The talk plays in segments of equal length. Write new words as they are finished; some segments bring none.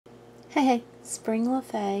Hey, Spring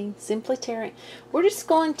LaFay, Simply Terry. We're just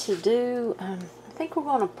going to do, I think we're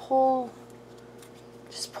going to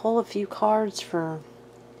just pull a few cards for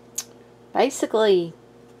basically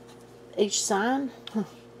each sign.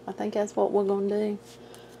 I think that's what we're going to do.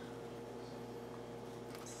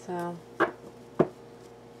 So,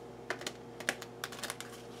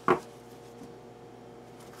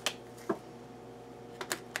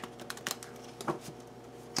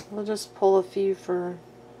 we'll just pull a few for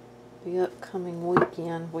the upcoming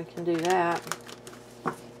weekend. We can do that.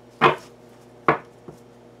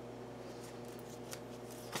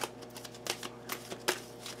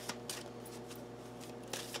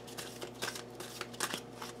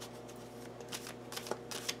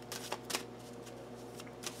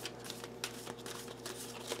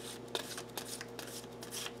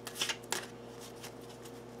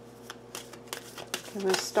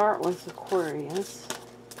 We'll start with Aquarius.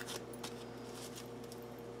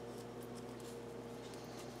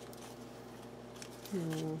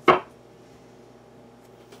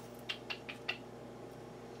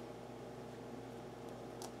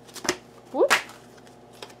 Whoop.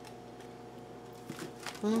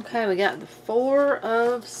 Okay, we got the Four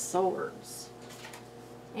of Swords.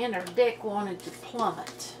 And our deck wanted to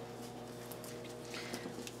plummet.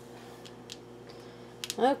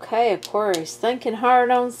 Okay, Aquarius, thinking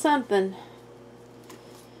hard on something.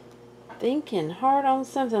 Thinking hard on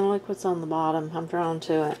something. Look what's on the bottom. I'm drawn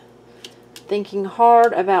to it. Thinking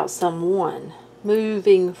hard about someone.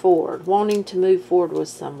 Moving forward. Wanting to move forward with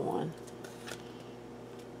someone.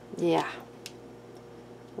 Yeah.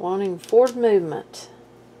 Wanting forward movement.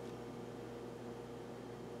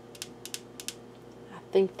 I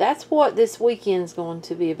think that's what this weekend's going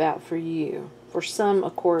to be about for you. For some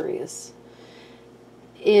Aquarius.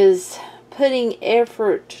 Is putting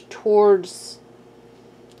effort towards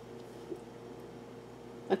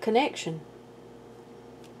a connection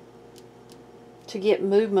to get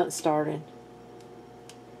movement started.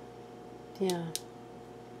 Yeah.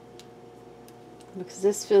 Because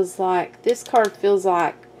this card feels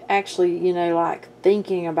like actually, you know, like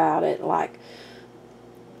thinking about it, like,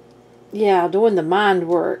 yeah, doing the mind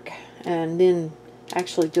work and then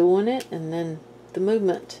actually doing it and then the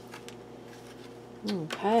movement.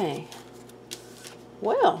 Okay.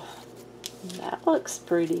 Well, that looks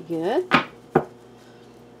pretty good.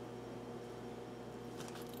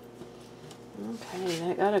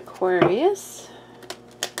 Okay, I got Aquarius.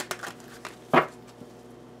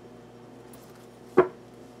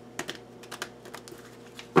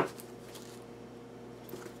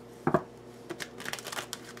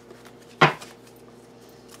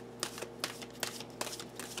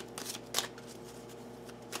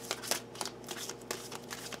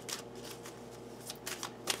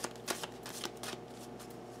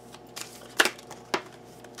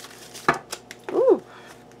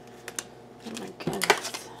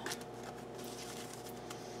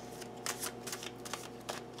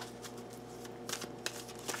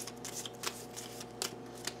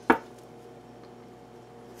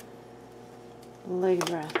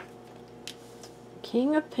 Libra.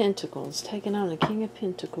 King of Pentacles. Taking on the King of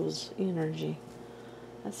Pentacles energy.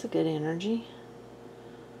 That's a good energy.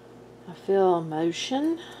 I feel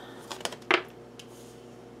emotion.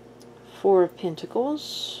 Four of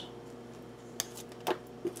Pentacles.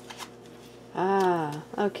 Ah,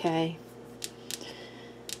 okay.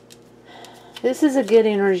 This is a good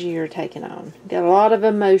energy you're taking on. Got a lot of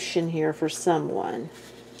emotion here for someone.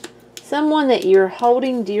 Someone that you're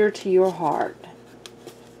holding dear to your heart.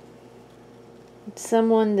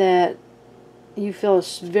 Someone that you feel a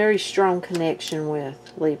very strong connection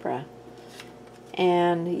with, Libra.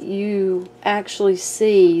 And you actually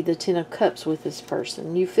see the Ten of Cups with this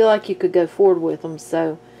person. You feel like you could go forward with them,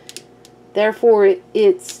 so therefore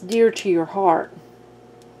it's dear to your heart.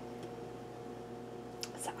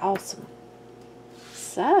 It's awesome.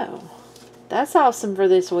 So, that's awesome for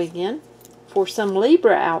this weekend. For some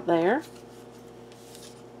Libra out there.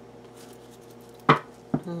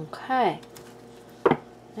 Okay.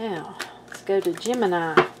 Now, let's go to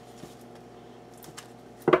Gemini.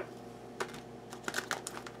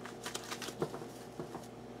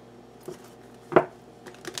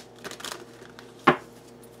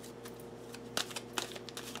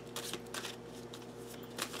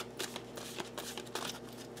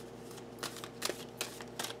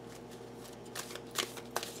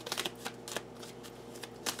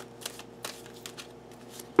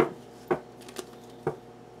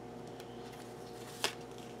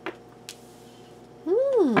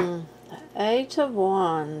 Eight of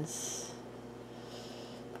Wands.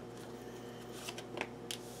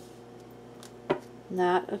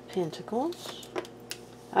 Knight of Pentacles.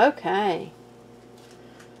 Okay.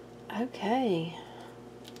 Okay.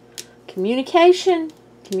 Communication.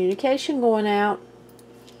 Communication going out.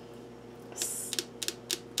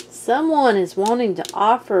 Someone is wanting to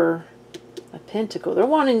offer a pentacle. They're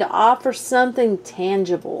wanting to offer something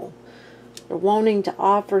tangible. They're wanting to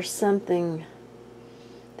offer something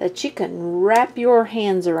that you can wrap your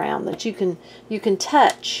hands around, that you can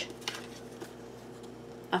touch.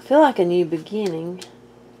 I feel like a new beginning.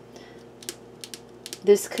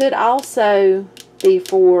 This could also be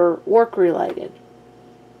for work related.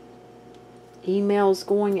 Emails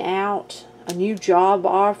going out, a new job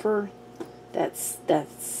offer that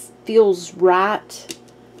feels right.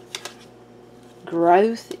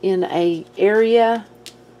 Growth in a area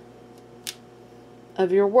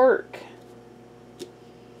of your work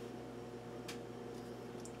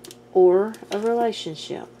or a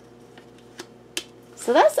relationship.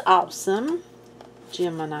 So that's awesome,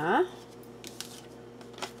 Gemini.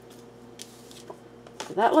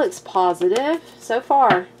 So that looks positive. So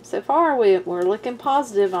far we're looking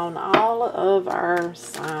positive on all of our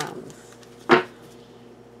signs.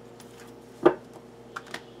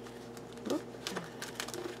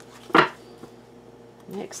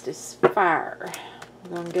 Next is fire.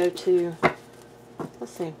 We're going to go to,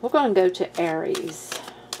 let's see, we're going to go to Aries.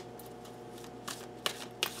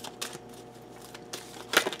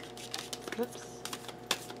 Oops.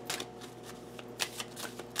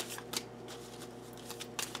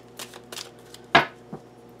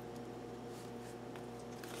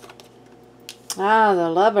 Ah, the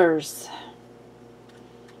Lovers.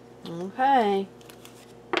 Okay.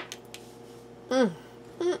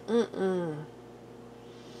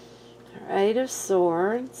 Eight of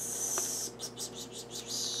Swords.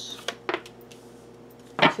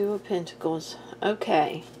 Two of Pentacles.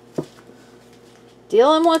 Okay.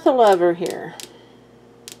 Dealing with a lover here.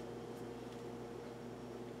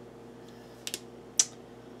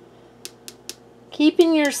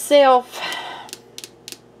 Keeping yourself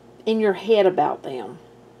in your head about them.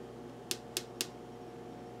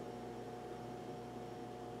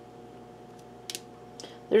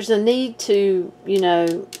 There's a need to,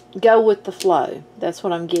 go with the flow. That's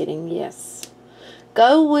what I'm getting, yes.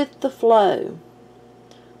 Go with the flow.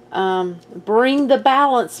 Bring the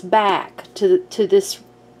balance back to this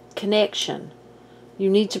connection. You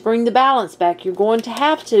need to bring the balance back. You're going to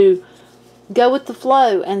have to go with the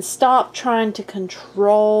flow and stop trying to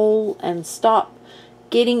control and stop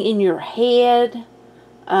getting in your head,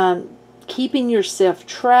 keeping yourself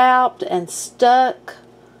trapped and stuck.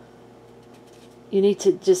 You need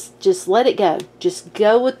to just let it go. Just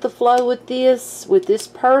go with the flow with this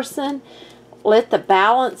person. Let the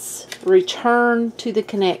balance return to the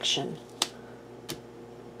connection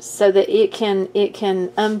so that it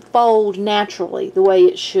can unfold naturally the way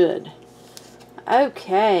it should.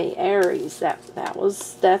 Okay, Aries,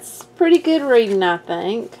 that's pretty good reading, I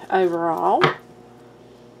think, overall.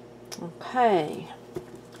 Okay.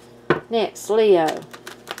 Next, Leo.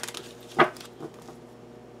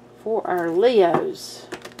 For our Leos.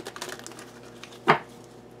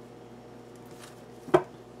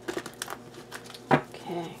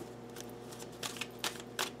 Okay.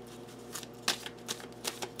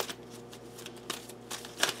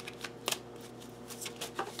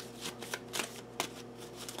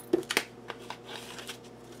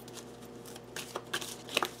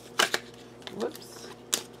 Whoops.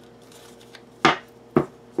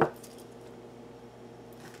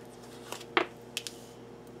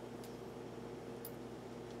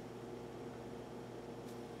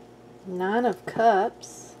 Nine of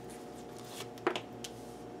Cups.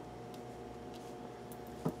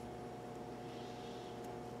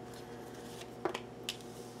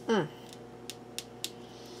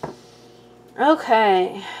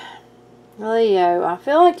 Okay, Leo, I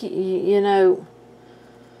feel like you know,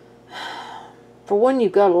 for one,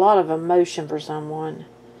 you've got a lot of emotion for someone,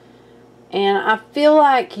 and I feel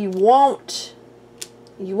like you want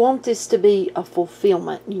this to be a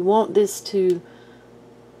fulfillment. You want this to,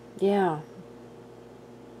 yeah,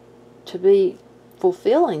 to be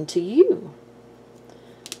fulfilling to you.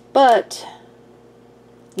 But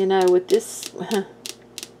with this,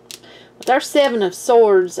 with our Seven of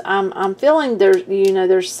Swords, I'm feeling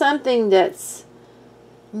there's something that's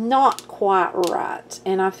not quite right,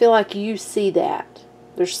 and I feel like you see that.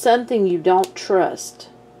 There's something you don't trust.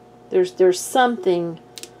 There's something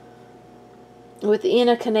within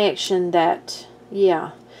a connection that,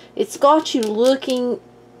 yeah, it's got you looking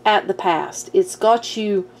at the past. It's got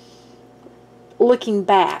you looking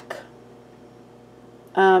back.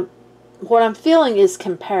 What I'm feeling is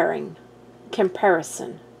comparison.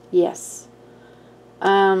 Yes.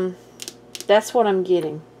 That That's what I'm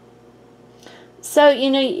getting. So,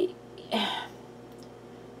 you know,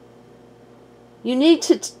 you need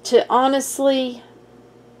to honestly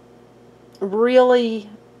really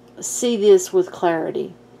see this with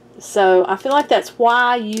clarity. So I feel like that's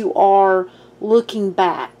why you are looking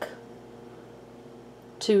back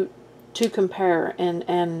to compare,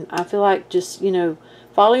 and I feel like just, you know,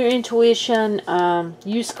 follow your intuition,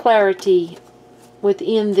 use clarity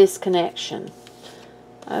within this connection.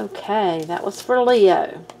 Okay, that was for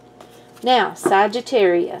Leo. Now,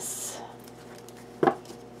 Sagittarius.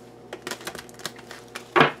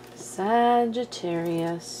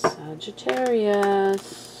 Sagittarius.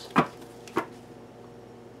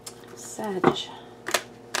 Sag.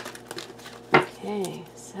 Okay,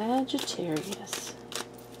 Sagittarius.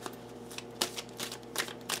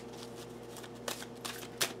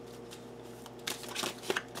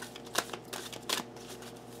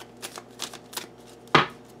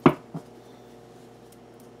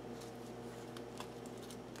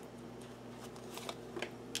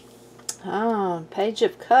 Oh, Page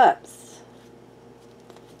of Cups.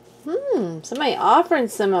 Somebody offering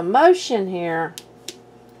some emotion here.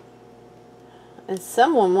 And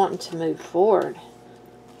someone wanting to move forward.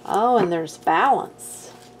 Oh, and there's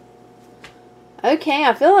balance. Okay,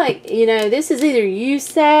 I feel like, you know, this is either you,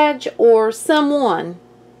 Sag, or someone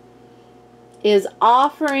is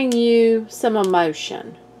offering you some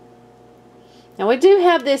emotion. Now, we do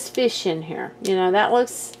have this fish in here. You know, that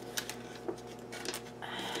looks...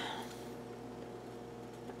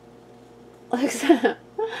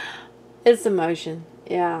 it's emotion.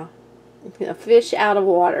 Yeah. A fish out of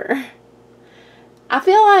water. I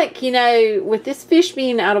feel like, you know, with this fish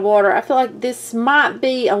being out of water, I feel like this might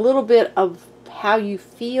be a little bit of how you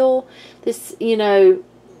feel. This, you know,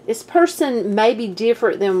 this person may be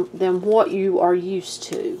different than what you are used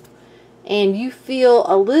to. And you feel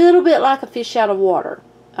a little bit like a fish out of water.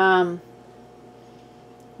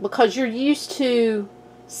 Because you're used to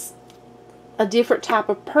a different type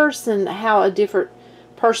of person, how a different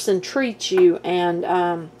person treats you, and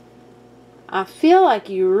I feel like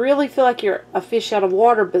you really feel like you're a fish out of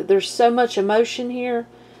water, but there's so much emotion here.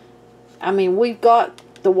 I mean, we've got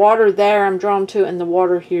the water there I'm drawn to, and the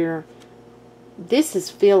water here. This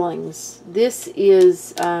is feelings. This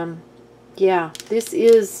is, yeah, this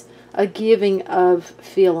is a giving of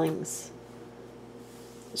feelings.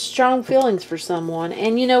 Strong feelings for someone.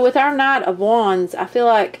 And, you know, with our Knight of Wands, I feel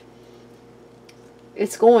like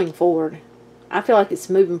it's going forward. I feel like it's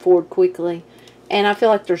moving forward quickly. And I feel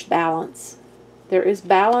like there's balance. There is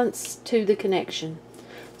balance to the connection.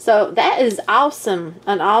 So that is awesome.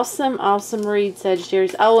 An awesome, awesome read,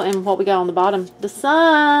 Sagittarius. Oh, and what we got on the bottom. The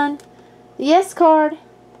Sun. The Yes card.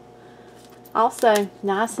 Also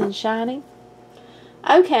nice and shiny.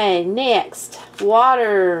 Okay, next.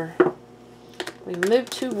 Water. We move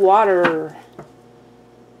to water.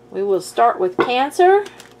 We will start with Cancer.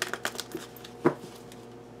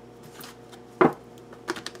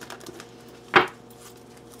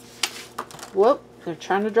 Whoop, they're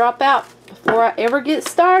trying to drop out before I ever get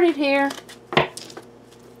started here.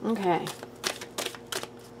 Okay.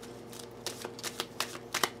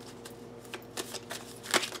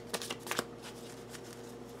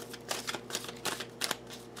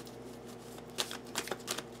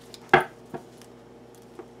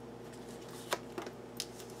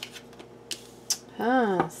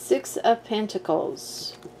 Six of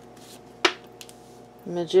Pentacles.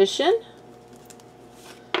 Magician.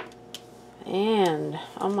 And,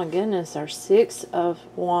 oh my goodness, our Six of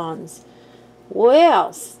Wands.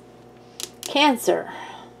 Well, Cancer.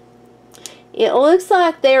 It looks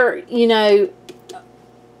like there, you know,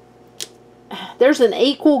 there's an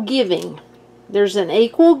equal giving. There's an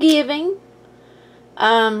equal giving.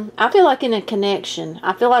 I feel like in a connection.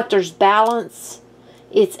 I feel like there's balance.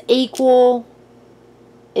 It's equal.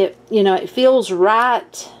 It, you know, it feels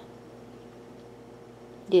right.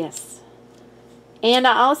 Yes. And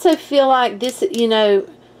I also feel like this, you know,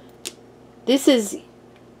 this is,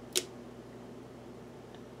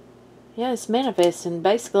 yeah, it's manifesting,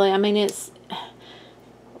 basically. I mean, it's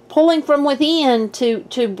pulling from within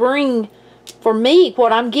to bring, for me,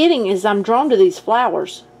 what I'm getting is I'm drawn to these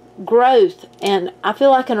flowers. Growth. And I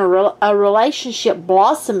feel like in a relationship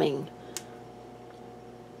blossoming.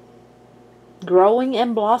 Growing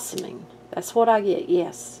and blossoming. That's what I get.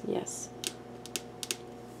 Yes, yes.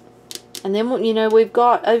 And then, you know, we've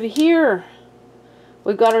got over here,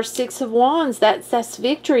 we've got our Six of Wands. That's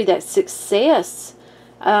victory. That's success.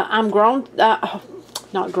 I'm grown,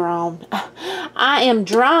 not grown. I am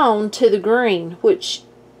drawn to the green, which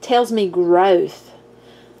tells me growth.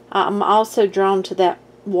 I'm also drawn to that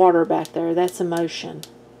water back there. That's emotion.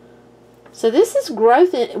 So this is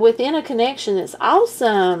growth within a connection. That's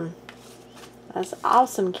awesome. That's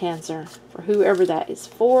awesome, Cancer, for whoever that is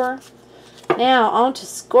for. Now, on to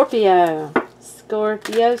Scorpio.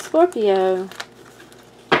 Scorpio, Scorpio.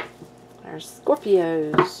 There's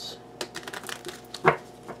Scorpios.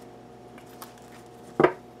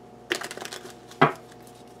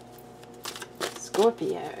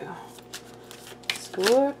 Scorpio.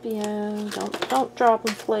 Scorpio. Don't drop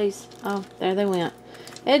them, please. Oh, there they went.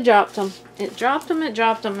 It dropped them. It dropped them. It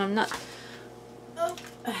dropped them. I'm not... Oh.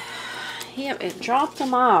 Yep, it dropped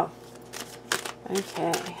them all.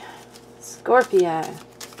 Okay. Scorpio.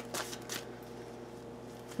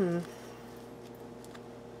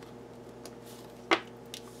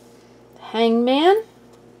 Hangman.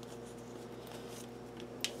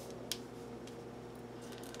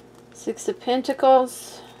 Six of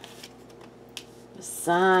Pentacles. The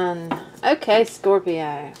Sun. Okay,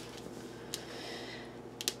 Scorpio.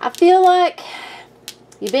 I feel like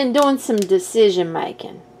you've been doing some decision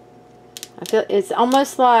making. I feel it's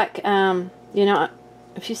almost like, you know,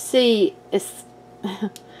 if you see, it's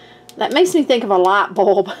that makes me think of a light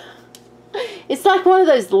bulb. It's like one of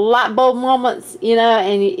those light bulb moments, you know,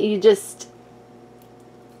 and you just,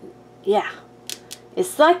 yeah.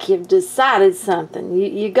 It's like you've decided something.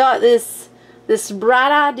 You got this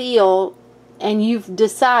bright ideal, and you've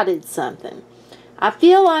decided something. I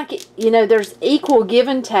feel like, you know, there's equal give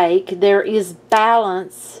and take. There is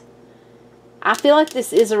balance. I feel like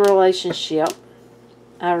this is a relationship.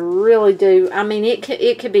 I really do. I mean, it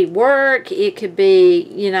could be work. It could be,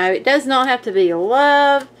 you know, it does not have to be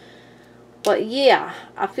love. But yeah,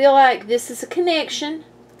 I feel like this is a connection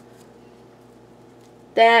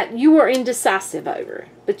that you were indecisive over.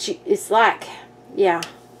 But it's like, yeah.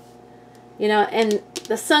 You know, and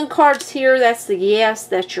the Sun card's here. That's the yes.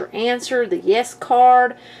 That's your answer. The yes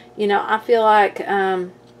card. You know, I feel like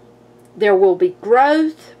there will be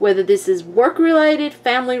growth. Whether this is work-related,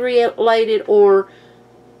 family-related, or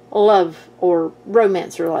love or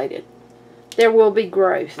romance-related. There will be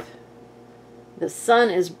growth. The sun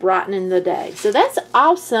is brightening the day. So that's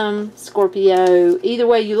awesome, Scorpio. Either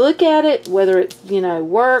way you look at it, whether it's, you know,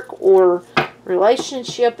 work or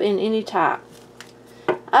relationship in any type.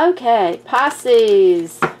 Okay,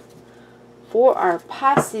 Pisces. For our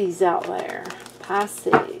Pisces out there.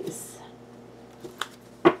 Pisces.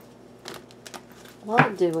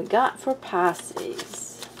 What do we got for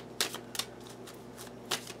Pisces?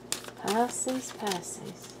 Pisces,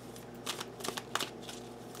 Pisces.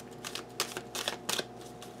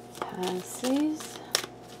 Pisces.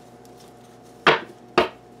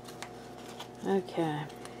 Okay.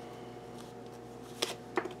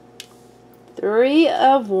 Three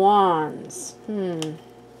of Wands. Oh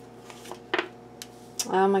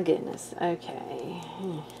my goodness. Okay.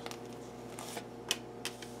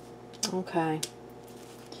 Okay.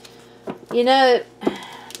 You know,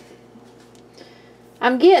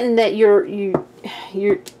 I'm getting that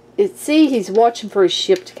see, he's watching for his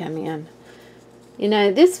ship to come in. You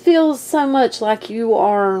know, this feels so much like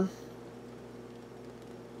you're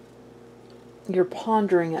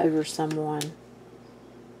pondering over someone.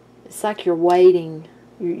 It's like you're waiting.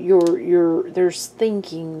 There's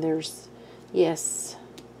thinking. There's, yes.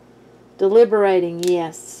 Deliberating,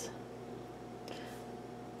 yes.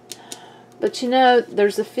 But you know,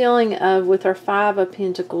 there's a feeling of, with our Five of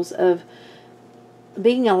Pentacles, of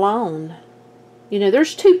being alone. You know,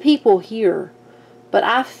 there's two people here, but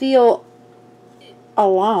I feel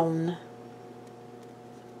alone,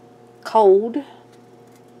 cold,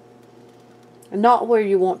 not where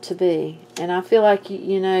you want to be. And I feel like,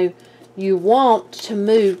 you know, you want to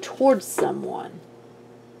move towards someone.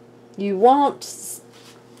 You want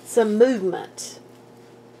some movement.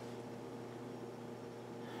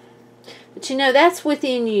 But you know, that's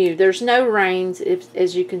within you. There's no reins,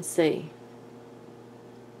 as you can see.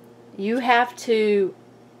 You have to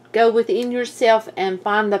go within yourself and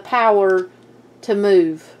find the power to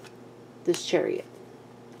move this Chariot.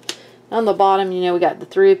 On the bottom, you know, we got the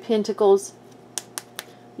Three of Pentacles.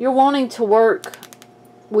 You're wanting to work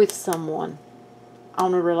with someone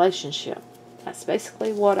on a relationship. That's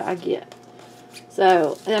basically what I get.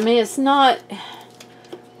 So, I mean, it's not,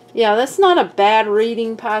 yeah, that's not a bad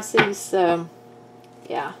reading, Pisces. So,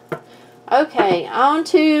 yeah. Okay, on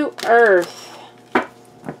to Earth.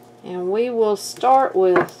 And we will start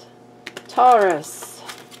with Taurus.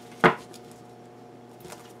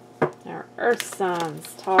 Our Earth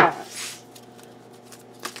signs, Taurus.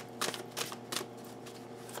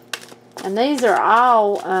 And these are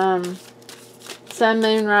all Sun,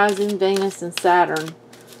 Moon, Rising, Venus, and Saturn.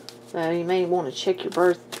 So you may want to check your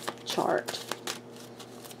birth chart.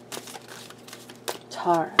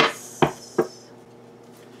 Taurus.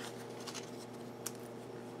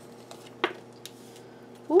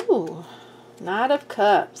 Ooh, Knight of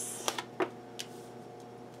Cups.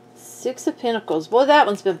 Six of Pentacles. Boy, that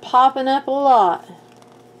one's been popping up a lot.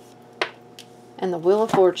 And the Wheel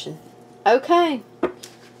of Fortune. Okay.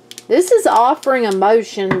 This is offering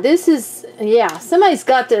emotion. This is, yeah, somebody's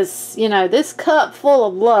got this, you know, this cup full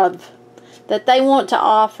of love that they want to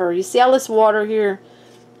offer. You see all this water here?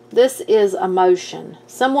 This is emotion.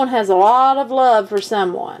 Someone has a lot of love for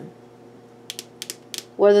someone.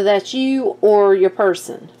 Whether that's you or your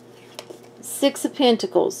person. Six of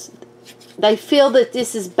Pentacles. They feel that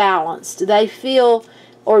this is balanced. They feel,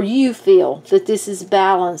 or you feel, that this is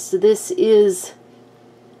balanced. This is...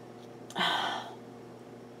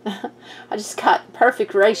 I just got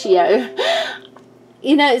perfect ratio.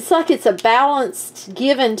 You know, it's like it's a balanced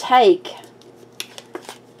give and take.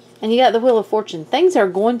 And you got the Wheel of Fortune. Things are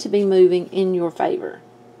going to be moving in your favor.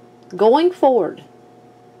 Going forward.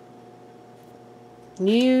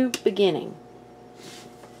 New beginning.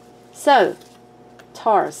 So,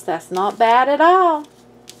 Taurus, that's not bad at all.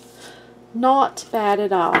 Not bad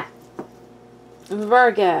at all.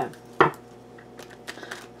 Virgo.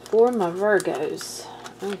 For my Virgos.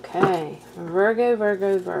 Okay. Virgo,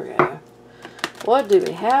 Virgo, Virgo. What do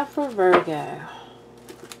we have for Virgo?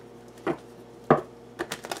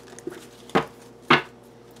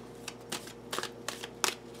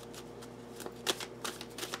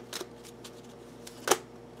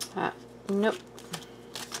 Nope.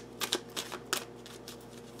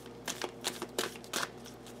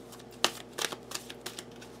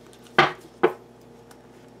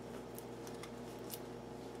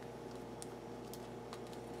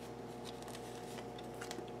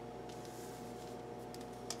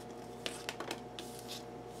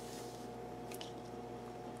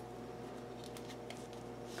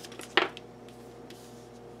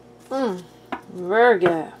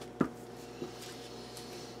 Virgo.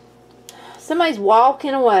 Somebody's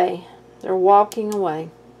walking away. They're walking away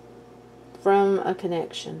from a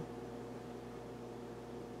connection.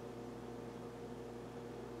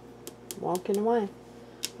 Walking away.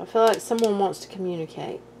 I feel like someone wants to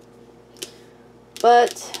communicate.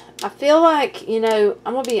 But I feel like, you know,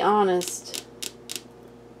 I'm going to be honest.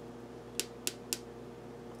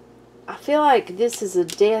 I feel like this is a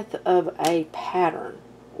death of a pattern.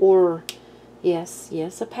 Or, yes,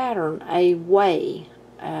 a pattern. A way.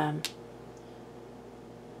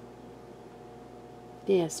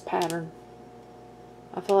 Yes, pattern.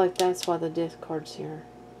 I feel like that's why the death card's here.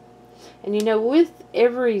 And you know, with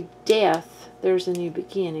every death, there's a new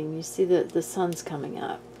beginning. You see that the sun's coming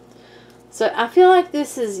up. So I feel like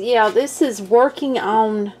this is, yeah, this is working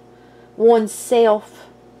on oneself,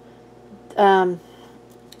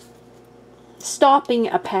 stopping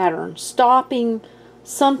a pattern, stopping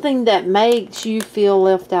something that makes you feel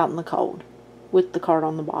left out in the cold, with the card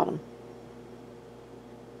on the bottom.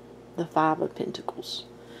 The Five of Pentacles.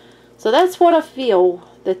 So that's what I feel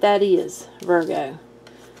that is, Virgo.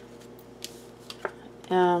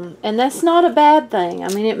 And that's not a bad thing. I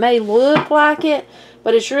mean, it may look like it,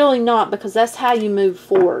 but it's really not, because that's how you move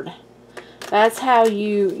forward. That's how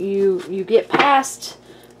you get past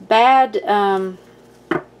bad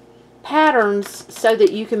patterns so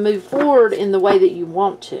that you can move forward in the way that you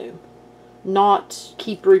want to. Not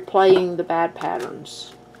keep replaying the bad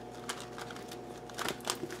patterns.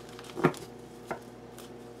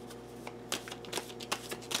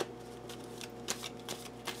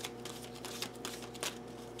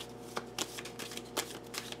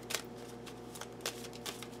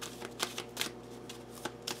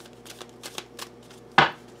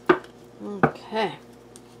 Okay.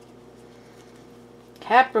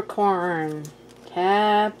 Capricorn.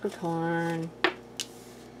 Capricorn.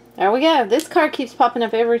 There we go. This card keeps popping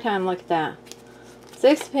up every time. Look at that.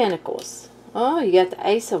 Six of Pentacles. Oh, you got the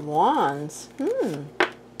Ace of Wands.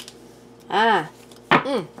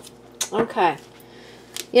 Okay.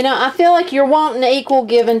 You know, I feel like you're wanting equal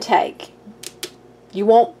give and take. You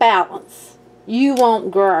want balance. You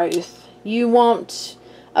want growth. You want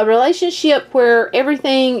a relationship where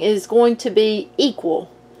everything is going to be equal.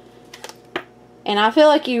 And I feel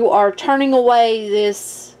like you are turning away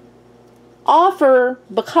this offer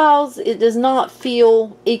because it does not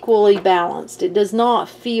feel equally balanced. It does not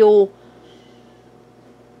feel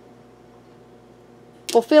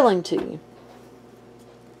fulfilling to you.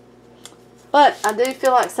 But I do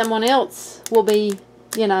feel like someone else will be,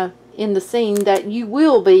 you know, in the scene that you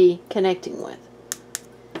will be connecting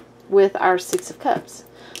with our Six of Cups.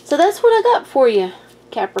 So that's what I got for you,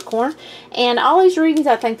 Capricorn. And all these readings,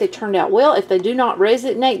 I think they turned out well. If they do not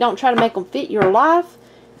resonate, don't try to make them fit your life.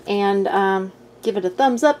 And give it a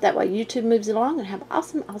thumbs up. That way YouTube moves it along. And have an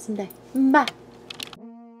awesome, awesome day. Bye.